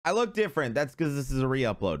I look different. That's because this is a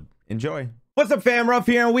re-upload. Enjoy. What's up, fam? Ruff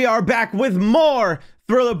here, and we are back with more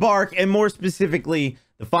Thriller Bark, and more specifically,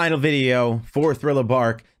 the final video for Thriller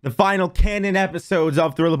Bark, the final canon episodes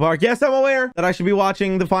of Thriller Bark. Yes, I'm aware that I should be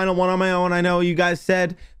watching the final one on my own. I know you guys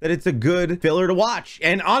said that it's a good filler to watch,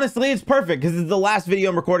 and honestly, it's perfect because it's the last video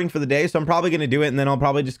I'm recording for the day, so I'm probably going to do it, and then I'll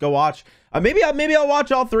probably just go watch. Maybe I'll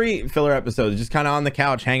watch all 3 filler episodes, just kind of on the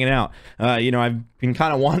couch hanging out. You know, I've been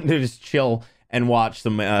kind of wanting to just chill and watch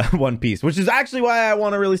some One Piece, which is actually why I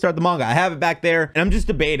want to really start the manga. I have it back there, and I'm just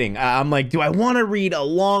debating. I'm like, do I want to read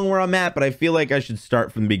along where I'm at? But I feel like I should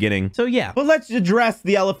start from the beginning. So yeah, but let's address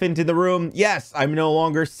the elephant in the room. Yes, I'm no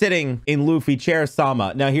longer sitting in Luffy chair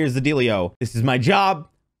Sama. Now here's the dealio. This is my job.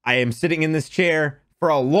 I am sitting in this chair for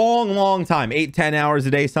a long time, 8-10 hours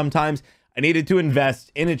a day sometimes. I needed to invest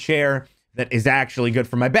in a chair that is actually good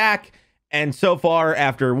for my back. And so far,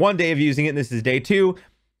 after 1 day of using it, and this is day 2,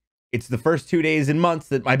 it's the first 2 days in months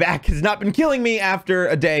that my back has not been killing me after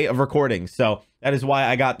a day of recording. So that is why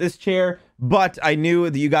I got this chair, but I knew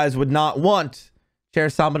that you guys would not want Chair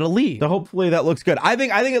Sama to leave. So hopefully that looks good. I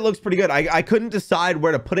think it looks pretty good. I couldn't decide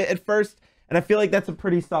where to put it at first, and I feel like that's a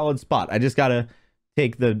pretty solid spot. I just gotta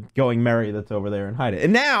take the Going Merry that's over there and hide it.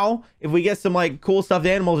 And now, if we get some like cool stuffed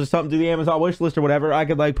animals or something through the Amazon wish list or whatever, I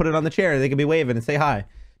could like put it on the chair and they could be waving and say hi.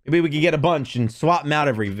 Maybe we could get a bunch and swap them out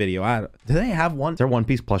every video. Do they have one? Is there One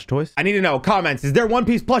Piece plush toys? I need to know. Comments. Is there One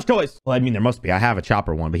Piece plush toys? Well, I mean, there must be. I have a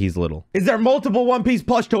Chopper one, but he's little. Is there multiple One Piece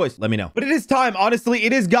plush toys? Let me know. But it is time. Honestly,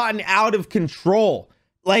 it has gotten out of control.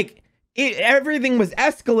 Like, everything was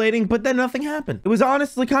escalating, but then nothing happened. It was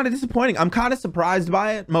honestly kind of disappointing. I'm kind of surprised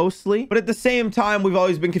by it, mostly. But at the same time, we've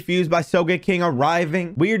always been confused by Sogeking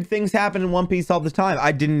arriving. Weird things happen in One Piece all the time.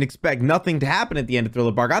 I didn't expect nothing to happen at the end of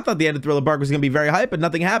Thriller Bark. I thought the end of Thriller Bark was going to be very hype, but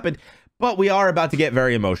nothing happened. But we are about to get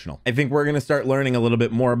very emotional. I think we're going to start learning a little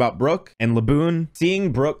bit more about Brook and Laboon.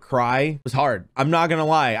 Seeing Brook cry was hard. I'm not going to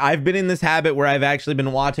lie. I've been in this habit where I've actually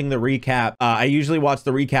been watching the recap. I usually watch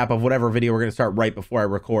the recap of whatever video we're going to start right before I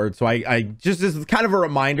record. So I just, this is kind of a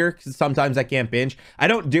reminder because sometimes I can't binge. I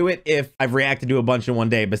don't do it if I've reacted to a bunch in one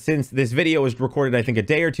day. But since this video was recorded, I think a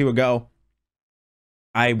day or 2 ago,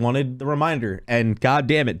 I wanted the reminder. And god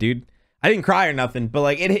damn it, dude. I didn't cry or nothing, but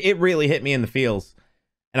like it really hit me in the feels.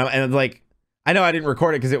 And like, I know I didn't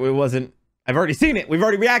record it because it wasn't, I've already seen it. We've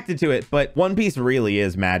already reacted to it, but One Piece really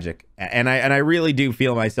is magic. And I really do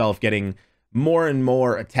feel myself getting more and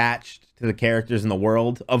more attached to the characters in the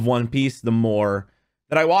world of One Piece the more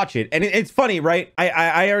that I watch it. And it's funny, right?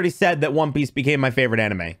 I already said that One Piece became my favorite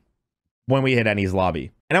anime when we hit Eni's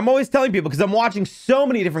lobby. And I'm always telling people, because I'm watching so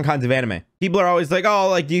many different kinds of anime. People are always like, oh,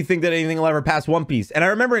 like, do you think that anything will ever pass One Piece? And I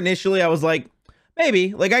remember initially I was like,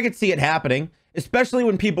 maybe, like I could see it happening. Especially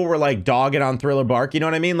when people were like dogging on Thriller Bark, you know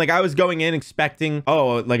what I mean? Like I was going in expecting,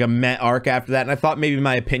 oh, like a Met arc after that. And I thought maybe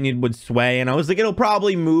my opinion would sway. And I was like, it'll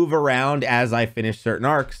probably move around as I finish certain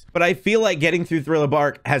arcs. But I feel like getting through Thriller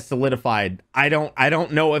Bark has solidified. I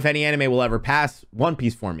don't know if any anime will ever pass One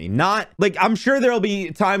Piece for me. Not like, I'm sure there'll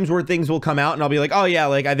be times where things will come out and I'll be like, oh yeah,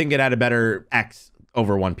 like I think it had a better X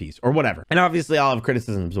over One Piece or whatever. And obviously I'll have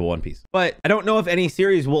criticisms of One Piece, but I don't know if any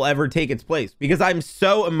series will ever take its place because I'm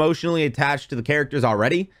so emotionally attached to the characters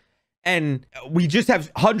already. And we just have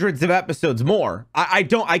hundreds of episodes more. I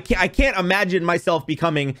can't imagine myself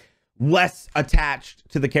becoming less attached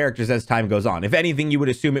to the characters as time goes on. If anything, you would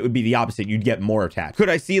assume it would be the opposite. You'd get more attached. Could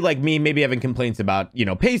I see like me maybe having complaints about, you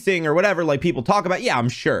know, pacing or whatever, like people talk about? Yeah, I'm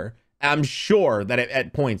sure that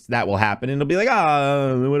at points that will happen and it'll be like,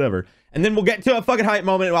 whatever. And then we'll get to a fucking hype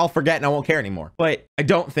moment and I'll forget and I won't care anymore. But I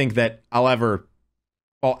don't think that I'll ever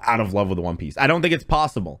fall out of love with One Piece. I don't think it's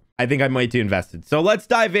possible. I think I'm way too invested. So let's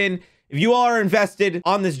dive in. If you are invested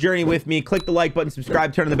on this journey with me, click the like button,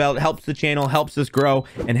 subscribe, turn on the bell. It helps the channel, helps us grow,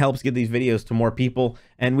 and helps get these videos to more people.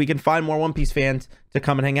 And we can find more One Piece fans to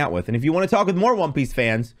come and hang out with. And if you want to talk with more One Piece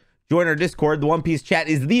fans, join our Discord. The One Piece chat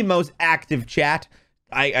is the most active chat.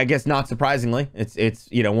 I guess not surprisingly. It's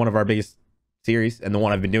you know, one of our biggest series and the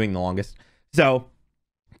one I've been doing the longest. So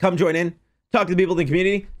come join in, talk to the people in the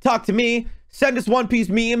community, talk to me, send us One Piece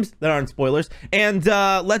memes that aren't spoilers, and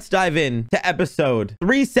let's dive in to episode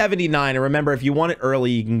 379. And remember, if you want it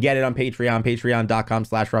early, you can get it on Patreon,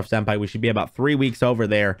 patreon.com/RuffSenpai. We should be about 3 weeks over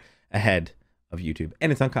there ahead of YouTube,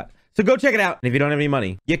 and it's uncut. So go check it out. And if you don't have any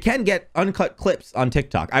money, you can get uncut clips on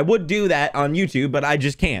TikTok. I would do that on YouTube, but I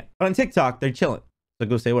just can't. But on TikTok, they're chilling. So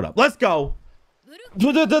go say what up. Let's go.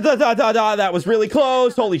 That was really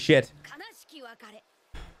close. Holy shit.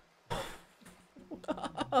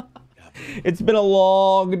 It's been a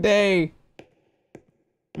long day.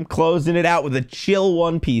 I'm closing it out with a chill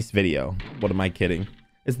One Piece video. What am I kidding?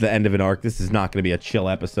 It's the end of an arc. This is not going to be a chill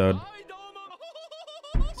episode.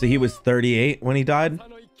 So he was 38 when he died.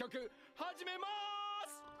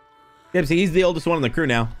 Yep, see, he's the oldest one in the crew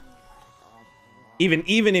now. Even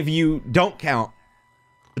if you don't count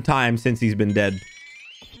the time since he's been dead.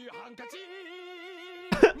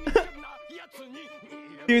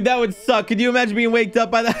 Dude, that would suck. Could you imagine being waked up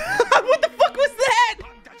by that? What the fuck was that?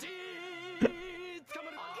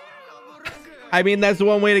 I mean, that's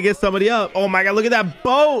one way to get somebody up. Oh my god, look at that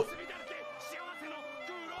boat.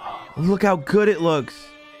 Look how good it looks.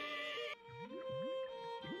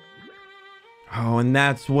 Oh, and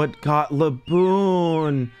that's what got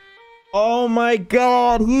Laboon. Oh my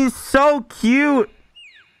god, he's so cute.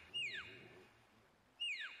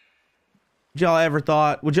 Would y'all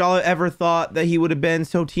ever thought that he would have been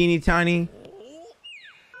so teeny tiny?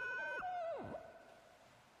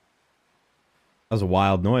 That was a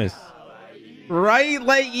wild noise. Right?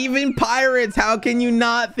 Like, even pirates, how can you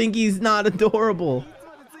not think he's not adorable?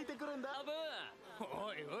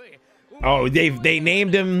 Oh, they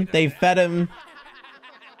named him, they fed him.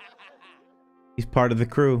 He's part of the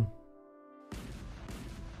crew.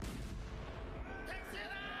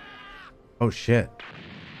 Oh shit.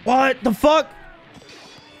 What the fuck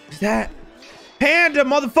is that? Panda,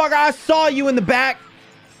 motherfucker, I saw you in the back.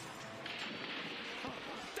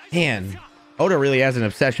 Man, Oda really has an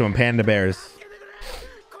obsession with panda bears.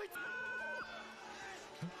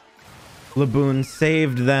 Laboon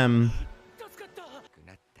saved them.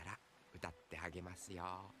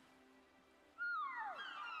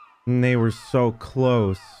 And they were so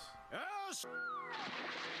close.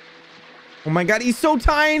 Oh my god, he's so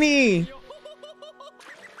tiny.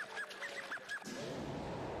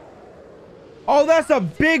 Oh, that's a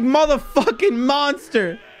big motherfucking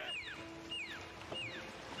monster.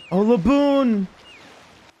 Oh, Laboon.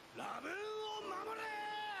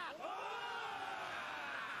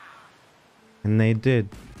 And they did.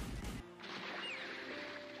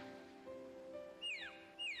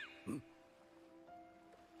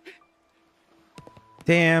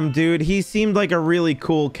 Damn, dude, he seemed like a really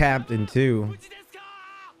cool captain too.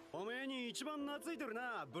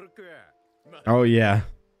 Oh yeah.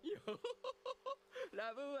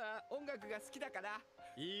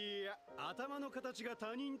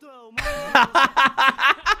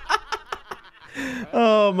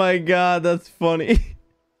 Oh my god, that's funny.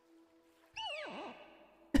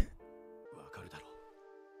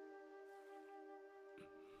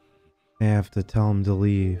 I have to tell him to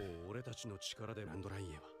leave.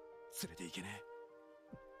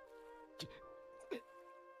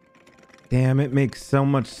 Damn, it makes so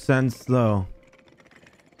much sense though.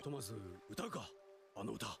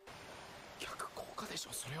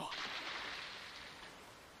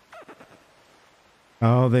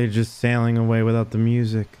 Oh, they're just sailing away without the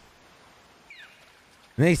music.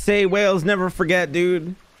 And they say whales never forget,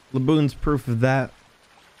 dude. Laboon's proof of that.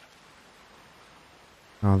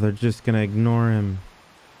 Oh, they're just gonna ignore him.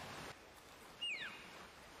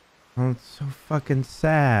 Oh, it's so fucking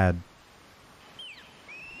sad.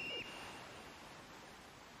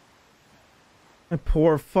 My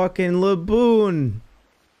poor fucking Laboon.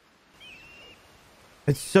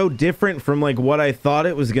 It's so different from like what I thought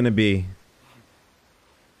it was gonna be.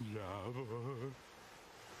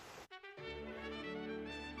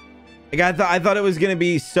 Like I thought it was gonna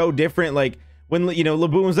be so different. Like when, you know,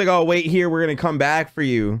 Laboon was like, "Oh, wait here, we're gonna come back for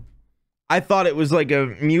you." I thought it was like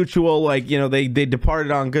a mutual, like, you know, they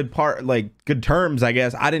departed on good terms. I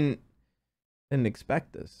guess I didn't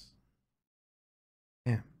expect this.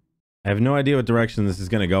 Yeah, I have no idea what direction this is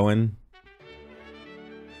gonna go in,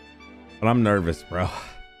 but I'm nervous, bro.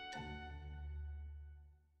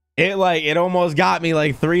 It almost got me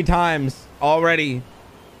like 3 times already.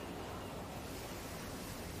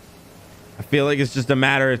 I feel like it's just a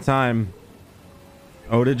matter of time.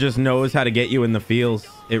 Oda just knows how to get you in the feels.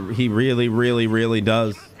 He really, really, really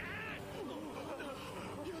does.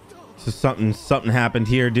 So something happened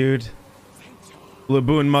here, dude.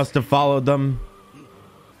 Laboon must have followed them.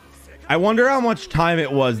 I wonder how much time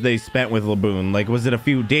it was they spent with Laboon. Like, was it a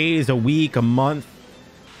few days, a week, a month?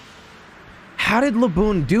 How did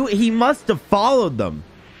Laboon do it? He must have followed them.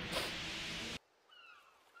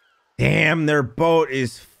 Damn, their boat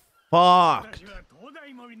is fucked.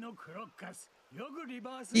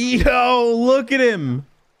 Yo, look at him.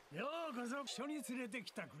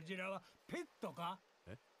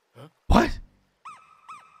 What?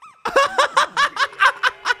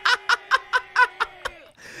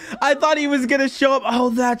 I thought he was gonna show up. Oh,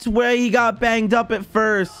 that's where he got banged up at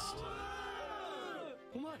first.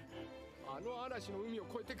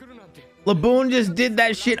 Laboon just did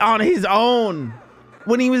that shit on his own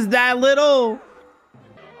when he was that little.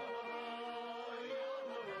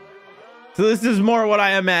 So this is more what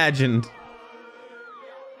I imagined.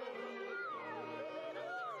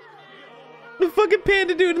 The fucking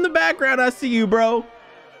panda dude in the background. I see you, bro.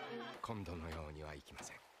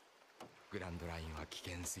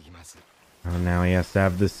 Oh, now he has to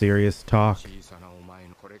have this serious talk.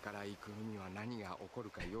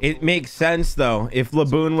 It makes sense, though. If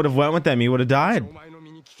Laboon would have went with them, he would have died.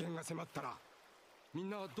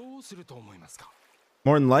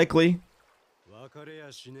 More than likely.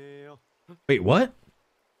 Wait, what?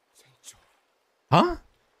 Huh?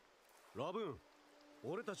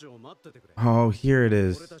 Oh, here it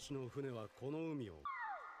is.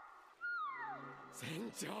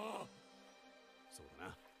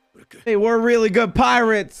 Hey, we're really good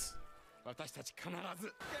pirates.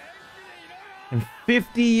 And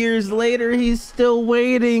 50 years later, he's still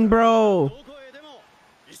waiting, bro.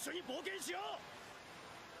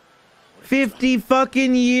 50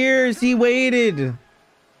 fucking years he waited.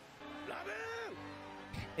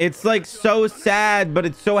 It's like so sad, but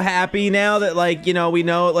it's so happy now that, like, you know, we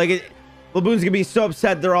know, like, Laboon's gonna be so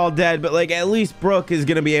upset they're all dead, but like at least Brooke is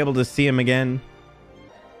gonna be able to see him again.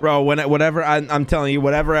 Bro, whatever, I'm telling you,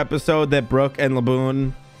 whatever episode that Brooke and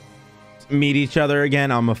Laboon meet each other again,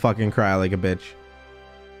 I'm gonna fucking cry like a bitch.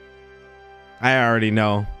 I already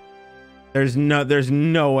know. There's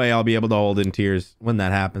no way I'll be able to hold in tears when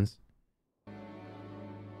that happens.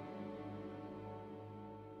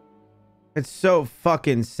 It's so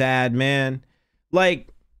fucking sad, man. Like,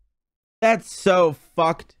 that's so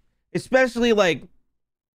fucked. Especially like,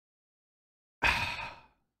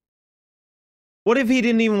 what if he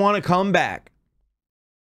didn't even want to come back?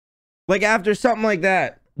 Like after something like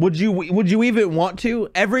that, would you even want to?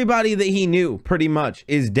 Everybody that he knew pretty much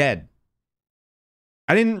is dead.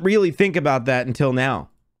 I didn't really think about that until now.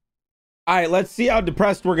 All right, let's see how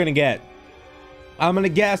depressed we're gonna get. I'm gonna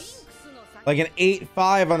guess like an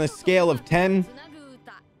 8.5 on a scale of 10.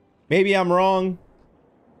 Maybe I'm wrong.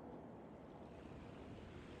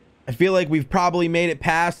 I feel like we've probably made it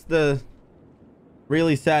past the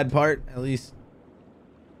really sad part, at least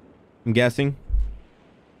I'm guessing.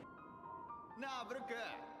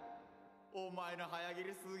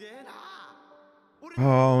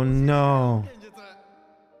 Oh no.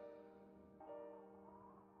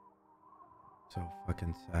 So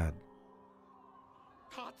fucking sad.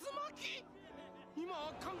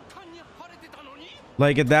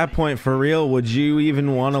 Like at that point, for real, would you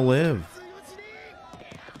even want to live?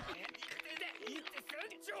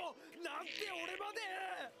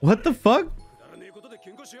 What the fuck?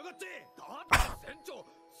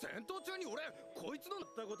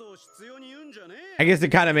 I guess it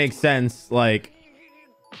kind of makes sense. Like,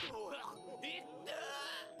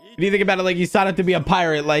 if you think about it, like you signed up to be a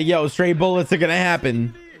pirate, like, yo, stray bullets are gonna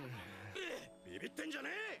happen.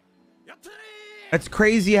 That's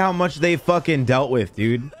crazy how much they fucking dealt with,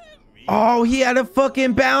 dude. Oh, he had a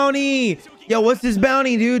fucking bounty. Yo, what's his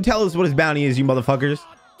bounty, dude? Tell us what his bounty is, you motherfuckers.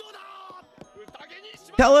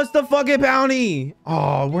 Tell us the fucking bounty.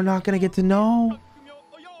 Oh, we're not gonna get to know.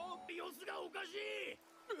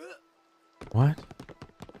 What?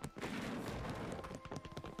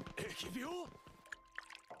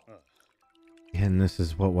 And this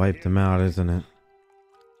is what wiped him out, isn't it?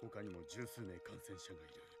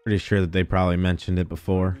 Pretty sure that they probably mentioned it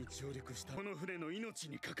before.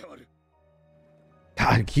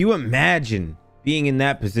 God, can you imagine being in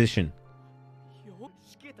that position?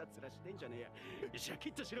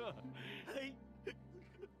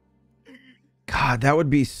 God, that would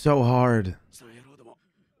be so hard.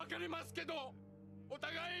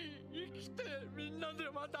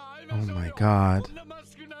 Oh my God.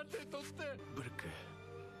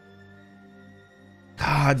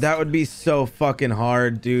 God, that would be so fucking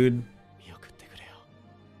hard, dude.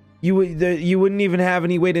 You wouldn't even have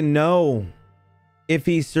any way to know if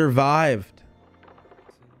he survived.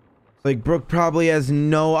 Like, Brooke probably has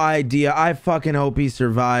no idea. I fucking hope he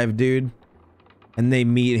survived, dude. And they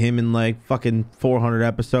meet him in like fucking 400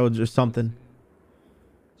 episodes or something.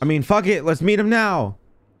 I mean, fuck it. Let's meet him now.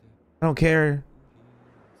 I don't care.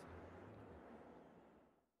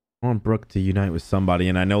 I want Brooke to unite with somebody,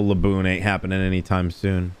 and I know Laboon ain't happening anytime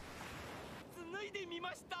soon.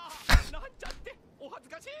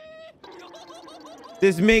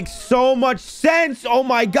 This makes so much sense. Oh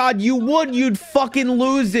my God, you'd fucking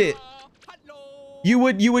lose it. You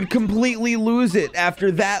would completely lose it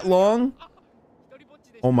after that long.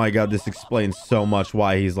 Oh my God, this explains so much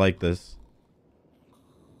why he's like this.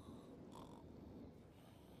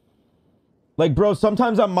 Like, bro,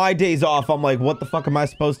 sometimes on my days off, I'm like, what the fuck am I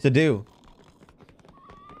supposed to do?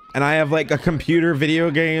 And I have like a computer,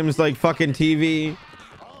 video games, like fucking TV.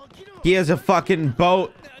 He has a fucking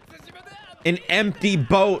boat. An empty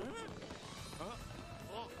boat.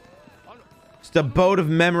 Just a boat of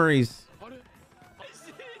memories.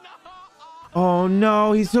 Oh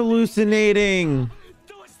no, he's hallucinating.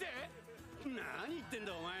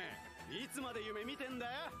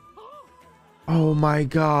 Oh my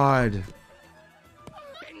god.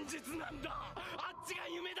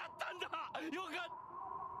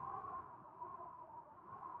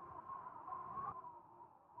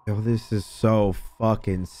 Yo, this is so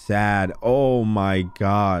fucking sad. Oh my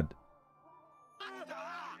god.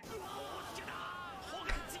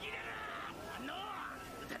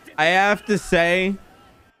 I have to say.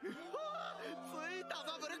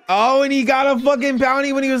 Oh, and he got a fucking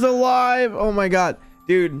bounty when he was alive. Oh my god.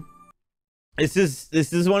 Dude. This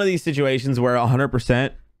is one of these situations where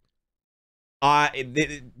 100%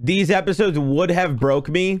 these episodes would have broke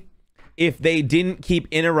me if they didn't keep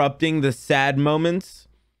interrupting the sad moments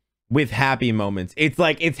with happy moments. It's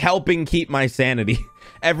like it's helping keep my sanity.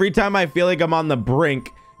 Every time I feel like I'm on the brink,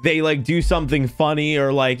 they like do something funny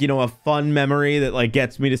or like, you know, a fun memory that like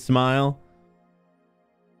gets me to smile.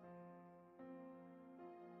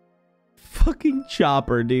 Fucking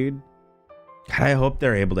Chopper, dude. God, I hope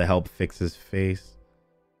they're able to help fix his face.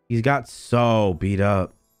 He's got so beat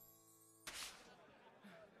up.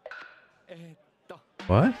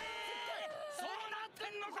 What?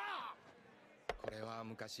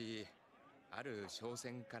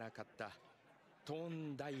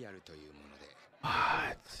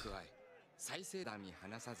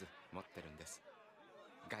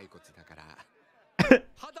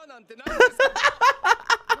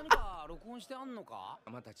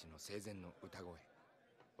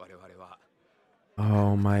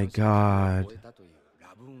 Oh my god.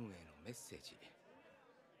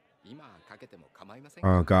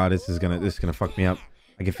 Oh god, this is gonna fuck me up.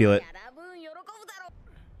 I can feel it.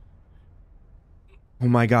 Oh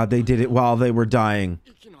my god, they did it while they were dying.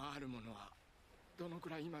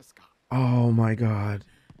 Oh my god.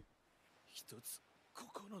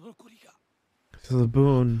 It's the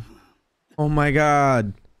boon. Oh my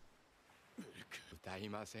god.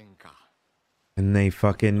 And they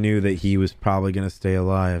fucking knew that he was probably gonna stay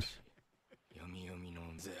alive.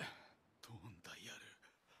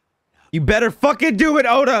 You better fucking do it,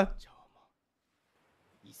 Oda!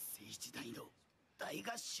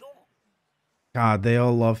 God, they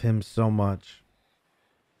all love him so much.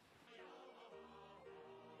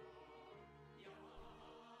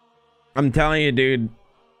 I'm telling you, dude.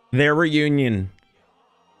 Their reunion.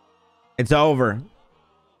 It's over.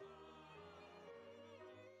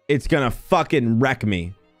 It's gonna fucking wreck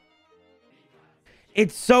me.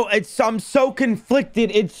 I'm so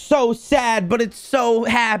conflicted. It's so sad, but it's so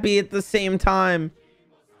happy at the same time.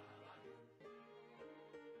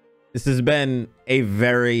 This has been a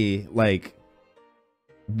very, like,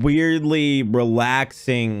 weirdly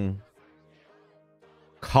relaxing,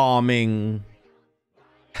 calming,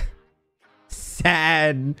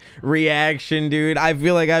 sad reaction, dude. I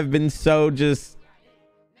feel like I've been so just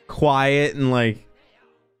quiet and, like,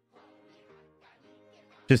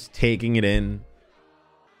 just taking it in.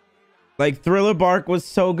 Like, Thriller Bark was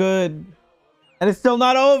so good. And it's still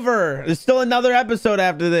not over. There's still another episode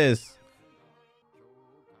after this.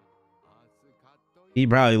 He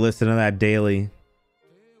probably listened to that daily.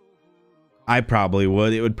 I probably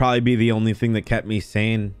would. It would probably be the only thing that kept me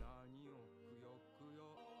sane.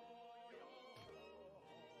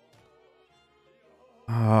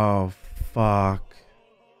 Oh, fuck.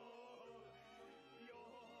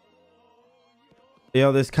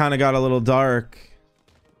 Yo, this kind of got a little dark.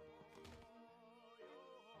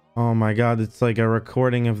 Oh my god, it's like a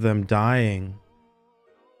recording of them dying.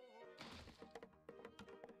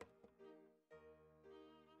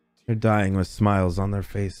 They're dying with smiles on their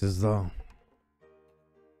faces, though.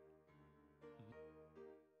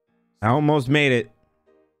 I almost made it.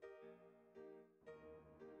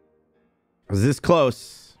 I was this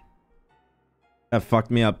close. That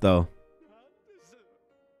fucked me up, though.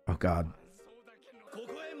 Oh god.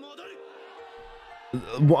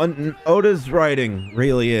 Oda's writing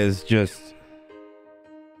really is just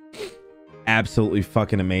absolutely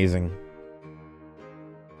fucking amazing.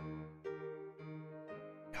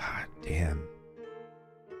 God damn.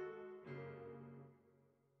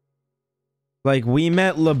 Like, we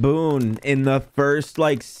met Laboon in the first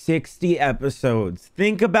like 60 episodes.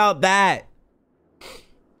 Think about that.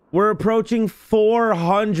 We're approaching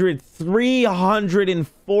 400,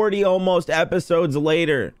 340 almost episodes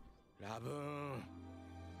later.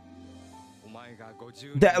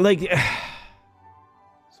 That, like,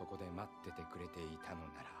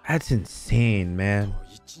 that's insane, man.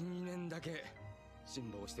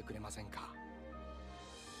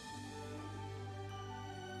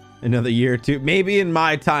 Another year or two. Maybe in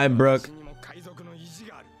my time, Brooke.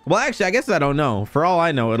 Well, actually, I guess I don't know. For all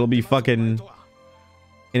I know, it'll be fucking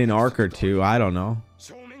in an arc or two. I don't know.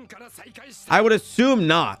 I would assume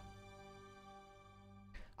not.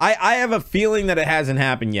 I have a feeling that it hasn't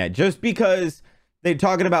happened yet. Just because they're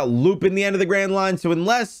talking about looping the end of the Grand Line. So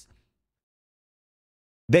unless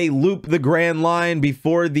they loop the Grand Line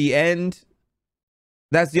before the end,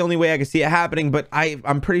 that's the only way I can see it happening. But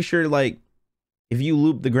I'm pretty sure, like, if you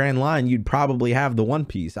loop the Grand Line, you'd probably have the One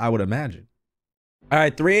Piece, I would imagine. All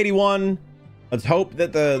right, 381. Let's hope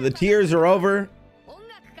that the tears are over.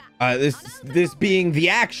 This being the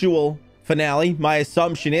actual finale, my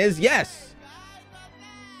assumption is yes.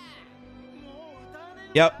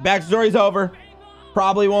 Yep, backstory's over.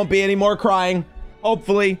 Probably won't be any more crying.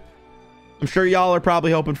 Hopefully. I'm sure y'all are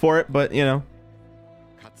probably hoping for it, but you know.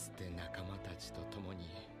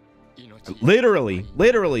 Literally,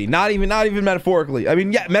 not even metaphorically. I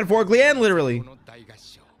mean, yeah, metaphorically and literally.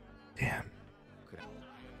 Damn.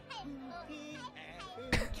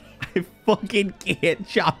 I fucking can't.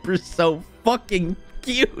 Chopper's so fucking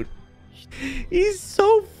cute. He's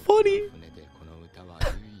so funny.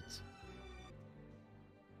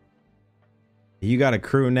 You got a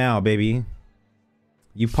crew now, baby.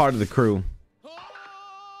 You part of the crew.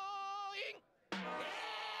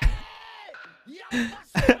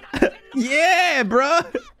 Yeah, bro.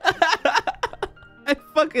 I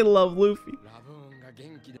fucking love Luffy.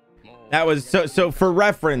 That was so for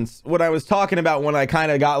reference, what I was talking about when I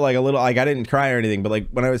kind of got like a little, like I didn't cry or anything, but like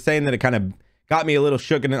when I was saying that it kind of got me a little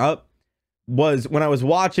shooken up was when I was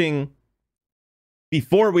watching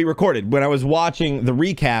before we recorded, when I was watching the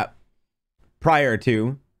recap prior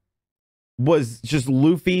to, was just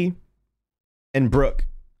Luffy and Brook,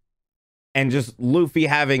 and just Luffy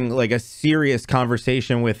having like a serious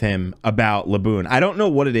conversation with him about Laboon. I don't know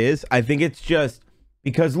what it is. I think it's just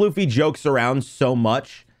because Luffy jokes around so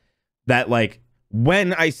much that like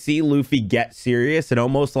when I see Luffy get serious, it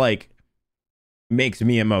almost like makes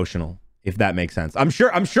me emotional, if that makes sense. I'm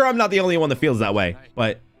sure I'm not the only one that feels that way,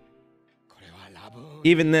 but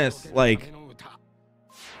even this, like,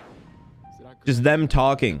 just them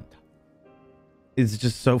talking is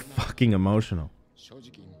just so fucking emotional.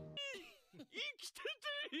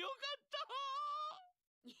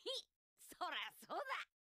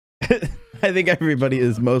 I think everybody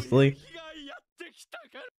is mostly.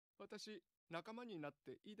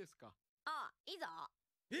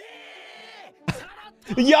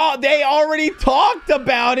 Y'all, they already talked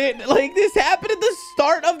about it. Like, this happened at the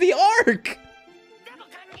start of the arc.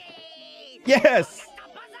 Yes.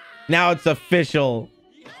 Now it's official.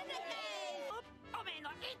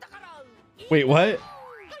 Wait, what?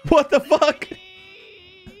 What the fuck?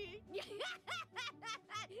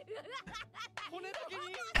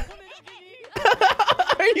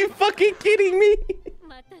 Are you fucking kidding me?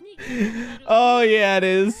 Oh yeah, it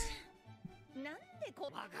is.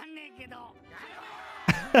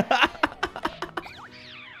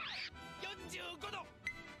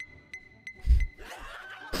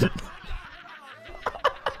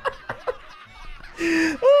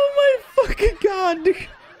 Oh my fucking god, dude.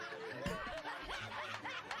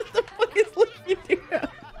 What the fuck is Luffy doing?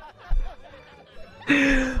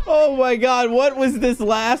 Oh my god, what was this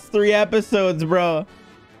last 3 episodes, bro?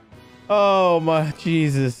 Oh my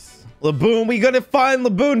Jesus. Laboon, we gonna find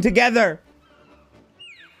Laboon together.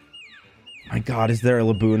 My god, is there a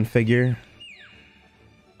Laboon figure?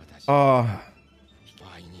 Oh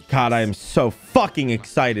god, I am so fucking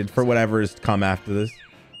excited for whatever is to come after this.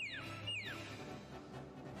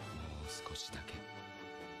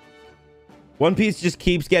 One Piece just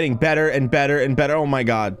keeps getting better and better and better. Oh my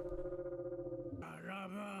god.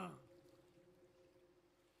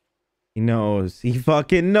 He knows. He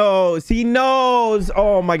fucking knows. He knows.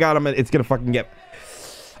 Oh my god, it's gonna fucking get...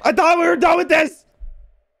 I thought we were done with this.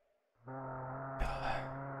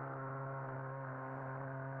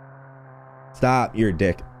 Stop. You're a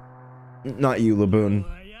dick. Not you, Laboon.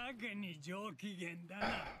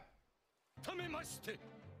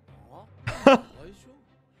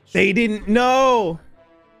 They didn't know.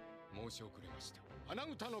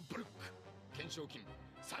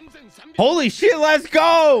 Holy shit, let's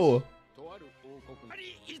go.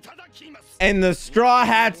 And the Straw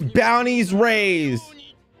Hats bounties raise.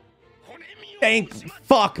 Thank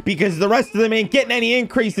fuck, because the rest of them ain't getting any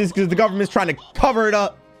increases because the government's trying to cover it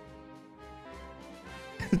up.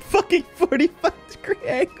 Fucking 45-degree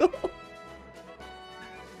angle.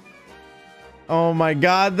 Oh my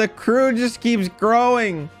god, the crew just keeps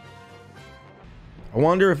growing. I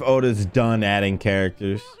wonder if Oda's done adding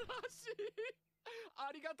characters.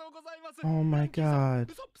 Oh my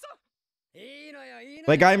god.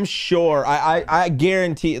 Like, I'm sure, I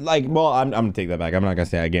guarantee, like, well, I'm gonna take that back. I'm not gonna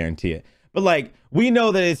say I guarantee it. But, like, we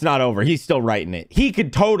know that it's not over. He's still writing it. He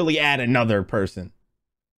could totally add another person.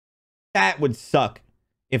 That would suck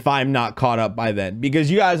if I'm not caught up by then.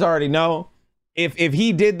 Because you guys already know, if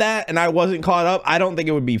he did that and I wasn't caught up, I don't think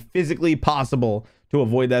it would be physically possible to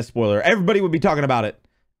avoid that spoiler. Everybody would be talking about it.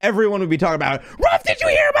 Everyone would be talking about it. Ruff, did you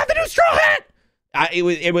hear about the new Straw Hat?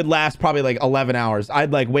 It would last probably like 11 hours.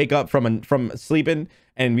 I'd like wake up from sleeping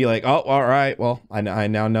and be like, oh, all right, well, I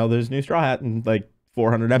now know there's a new Straw Hat in like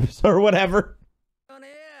 400 episodes or whatever.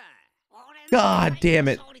 God damn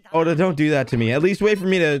it. Oda, don't do that to me. At least wait for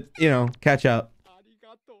me to, you know, catch up.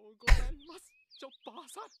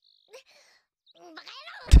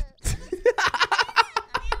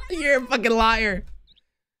 You're a fucking liar.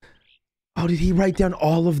 Oh, did he write down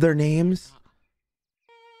all of their names?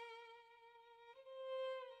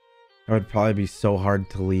 That would probably be so hard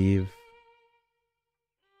to leave.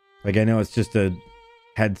 Like, I know it's just a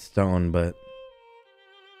headstone, but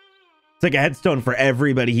it's like a headstone for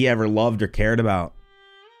everybody he ever loved or cared about.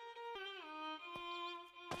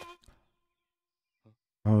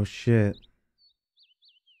 Oh, shit.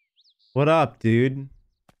 What up, dude?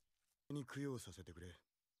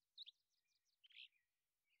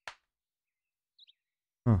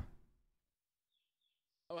 Huh.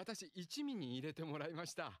 私一味に入れてもらいま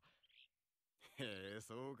した。へえ、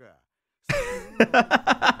そうか。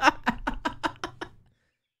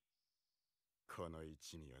この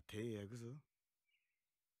一味は手焼くぞ。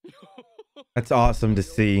That's awesome to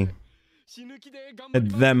see.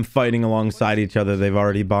 Them fighting alongside each other, they've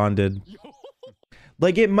already bonded.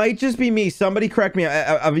 Like, it might just be me. Somebody correct me.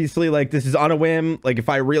 Obviously, like, this is on a whim. Like, if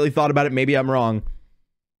I really thought about it, maybe I'm wrong.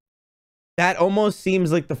 That almost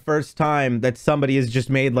seems like the first time that somebody has just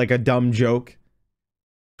made like a dumb joke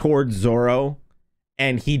towards Zoro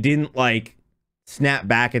and he didn't like snap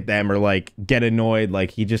back at them or like get annoyed. Like,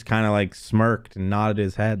 he just kind of like smirked and nodded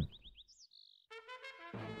his head.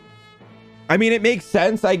 I mean, it makes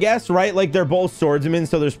sense, I guess, right? Like, they're both swordsmen,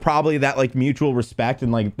 so there's probably that like mutual respect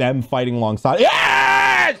and like them fighting alongside.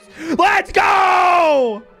 Yes! Let's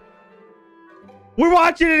go! We're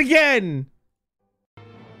watching it again.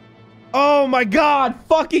 Oh my god,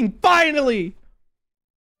 fucking finally!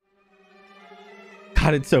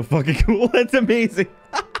 God, it's so fucking cool. That's amazing.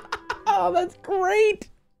 Oh, that's great.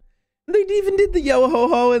 They even did the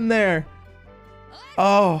yo-ho-ho in there.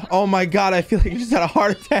 Oh my god, I feel like I just had a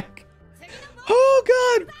heart attack. Oh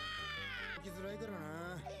god.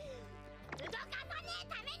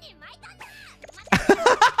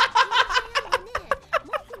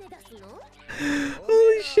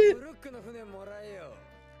 Holy shit.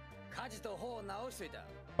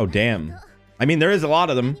 Oh, damn. I mean, there is a lot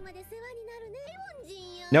of them.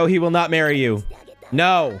 No, he will not marry you.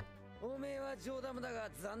 No.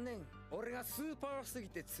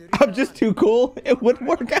 I'm just too cool. It wouldn't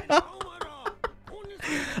work out.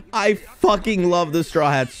 I fucking love the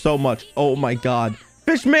Straw Hats so much. Oh my god.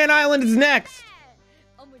 Fishman Island is next.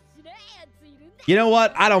 You know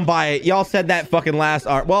what? I don't buy it. Y'all said that fucking last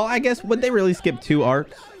arc. Well, I guess would they really skip 2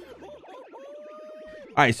 arcs?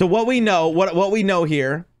 All right, so what we know, what we know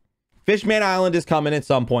here, Fishman Island is coming at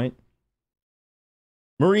some point.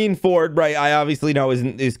 Marineford, right? I obviously know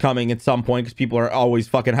is coming at some point because people are always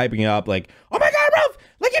fucking hyping it up, like, oh my god, Ruff,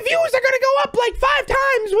 like your views are gonna go up like 5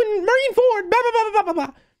 times when Marineford, blah blah blah blah blah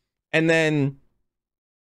blah. And then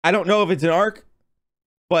I don't know if it's an arc,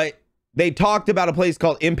 but they talked about a place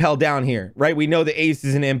called Impel Down here, right? We know the Ace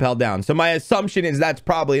is in Impel Down, so my assumption is that's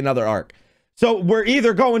probably another arc. So we're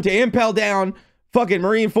either going to Impel Down, fucking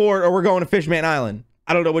Marineford, or we're going to Fishman Island.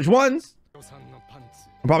 I don't know which ones.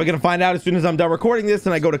 I'm probably gonna find out as soon as I'm done recording this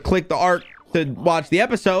and I go to click the art to watch the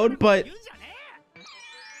episode, but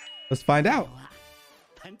let's find out.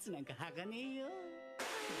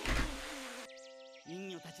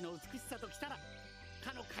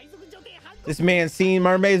 This man's seen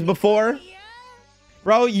mermaids before.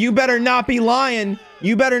 Bro, you better not be lying.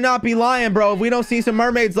 You better not be lying, bro. If we don't see some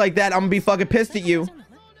mermaids like that, I'm gonna be fucking pissed at you.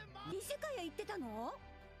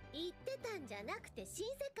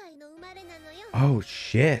 Oh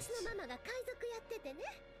shit.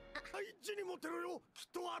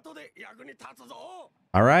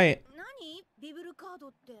 All right.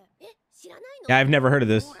 Yeah, I've never heard of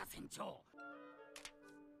this.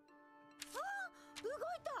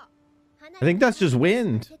 I think that's just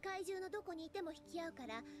wind.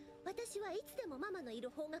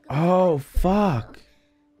 Oh fuck.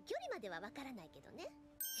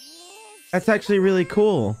 That's actually really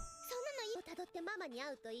cool.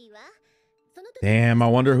 Damn, I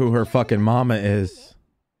wonder who her fucking mama is.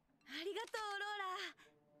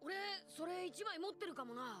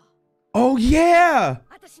 Oh, yeah.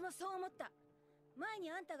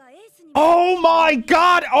 Oh, my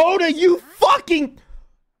God. Oda, you fucking...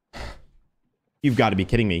 You've got to be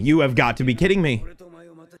kidding me. You have got to be kidding me.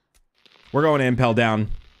 We're going to impel down.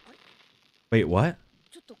 Wait, what?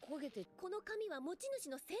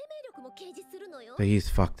 But he's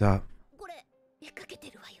fucked up.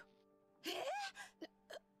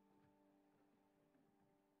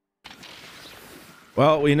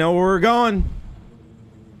 Well, we know where we're going.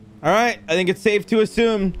 All right, I think it's safe to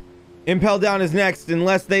assume impel down is next,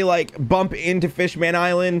 unless they like bump into Fishman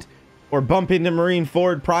Island or bump into Marine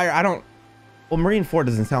Ford prior. I don't... Well, Marine Ford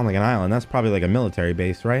doesn't sound like an island. That's probably like a military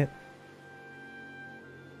base, right?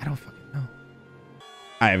 I don't fucking know.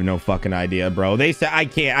 I have no fucking idea, bro. They say I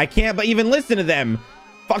can't but even listen to them.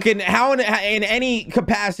 Fucking how in any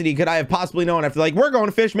capacity could I have possibly known after like, we're going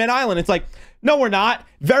to Fishman Island? It's like, no, we're not.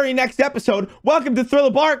 Very next episode, welcome to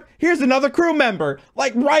Thriller Bark. Here's another crew member.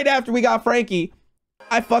 Like right after we got Frankie.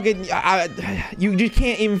 You just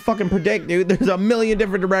can't even fucking predict, dude. There's a million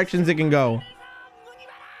different directions it can go.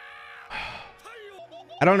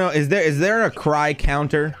 I don't know. Is there a cry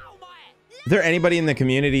counter? Is there anybody in the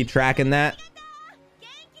community tracking that?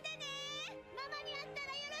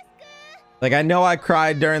 Like, I know I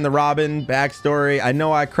cried during the Robin backstory. I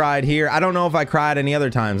know I cried here. I don't know if I cried any other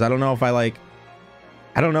times. I don't know if I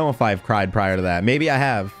don't know if I've cried prior to that. Maybe I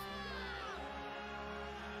have.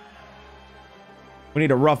 We need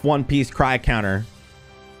a rough One Piece cry counter.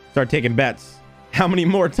 Start taking bets. How many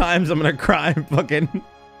more times I'm gonna cry fucking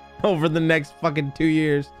over the next fucking 2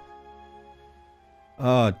 years.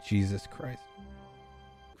 Oh, Jesus Christ.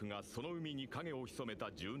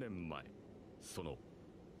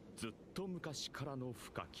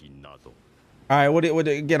 All right, what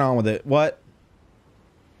get on with it. What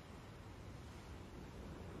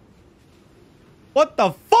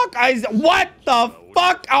the fuck what the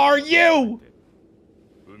fuck are you?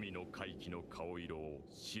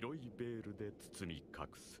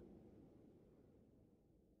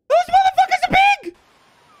 Those motherfuckers are big.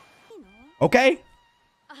 Okay.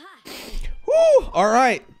 Woo, all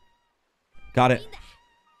right. Got it.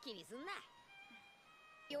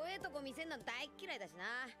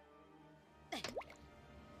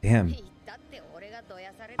 Damn.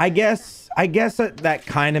 I guess that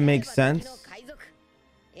kind of makes sense.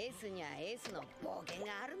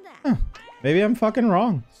 Huh. Maybe I'm fucking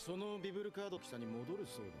wrong.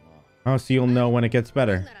 Oh, so you'll know when it gets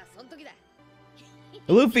better.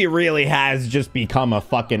 Luffy really has just become a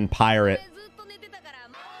fucking pirate.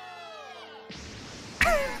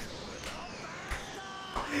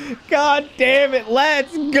 God damn it,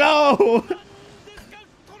 let's go.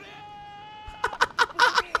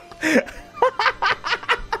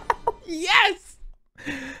 Yes.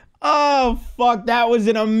 Oh fuck, that was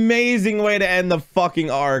an amazing way to end the fucking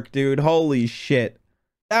arc, dude. Holy shit.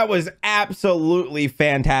 That was absolutely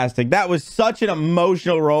fantastic. That was such an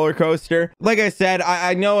emotional roller coaster. Like I said,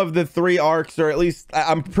 I know of the 3 arcs, or at least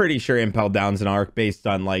I'm pretty sure Impel Down's an arc based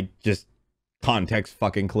on like just context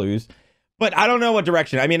fucking clues. But I don't know what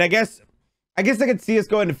direction. I mean, I guess I could see us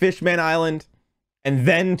going to Fishman Island and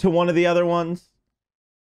then to one of the other ones.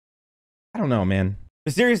 I don't know, man.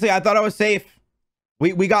 But seriously, I thought I was safe.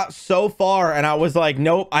 We got so far and I was like,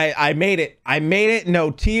 nope, I made it. I made it. No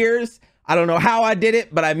tears. I don't know how I did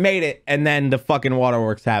it, but I made it. And then the fucking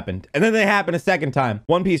waterworks happened. And then they happened a second time.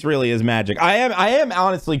 One Piece really is magic. I am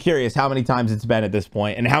honestly curious how many times it's been at this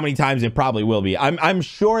point and how many times it probably will be. I'm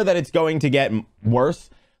sure that it's going to get worse.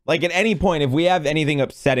 Like at any point, if we have anything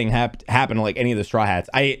upsetting happen to like any of the Straw Hats,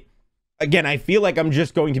 I feel like I'm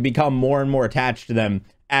just going to become more and more attached to them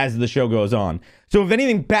as the show goes on. So if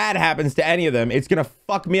anything bad happens to any of them, it's going to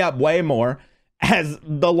fuck me up way more as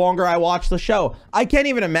the longer I watch the show. I can't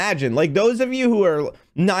even imagine. Like those of you who are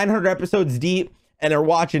 900 episodes deep and are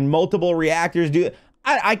watching multiple reactors do it,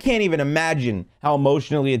 I can't even imagine how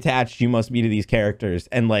emotionally attached you must be to these characters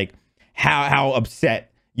and like how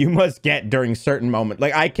upset you must get during certain moments.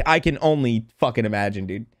 Like I can only fucking imagine,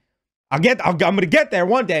 dude. I'm gonna get there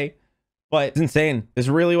one day. But it's insane. This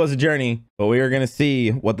really was a journey. But we are going to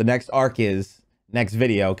see what the next arc is next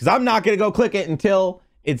video. Because I'm not going to go click it until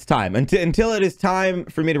it's time. Until it is time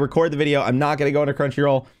for me to record the video, I'm not going to go into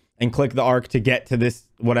Crunchyroll and click the arc to get to this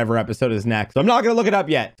whatever episode is next. So I'm not going to look it up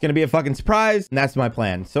yet. It's going to be a fucking surprise. And that's my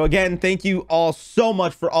plan. So again, thank you all so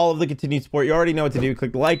much for all of the continued support. You already know what to do.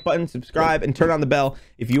 Click the like button, subscribe, and turn on the bell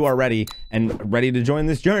if you are ready to join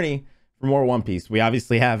this journey for more One Piece. We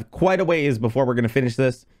obviously have quite a ways before we're going to finish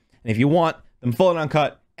this. And if you want them full and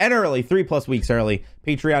uncut and early, 3+ weeks early,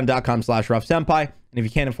 patreon.com/RuffSenpai. And if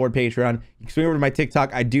you can't afford Patreon, you can swing over to my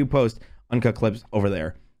TikTok. I do post uncut clips over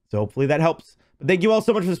there. So hopefully that helps. But thank you all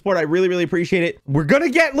so much for the support. I really, really appreciate it. We're going to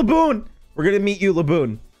get Laboon. We're going to meet you,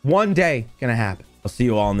 Laboon. One day. Gonna happen. I'll see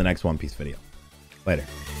you all in the next One Piece video. Later.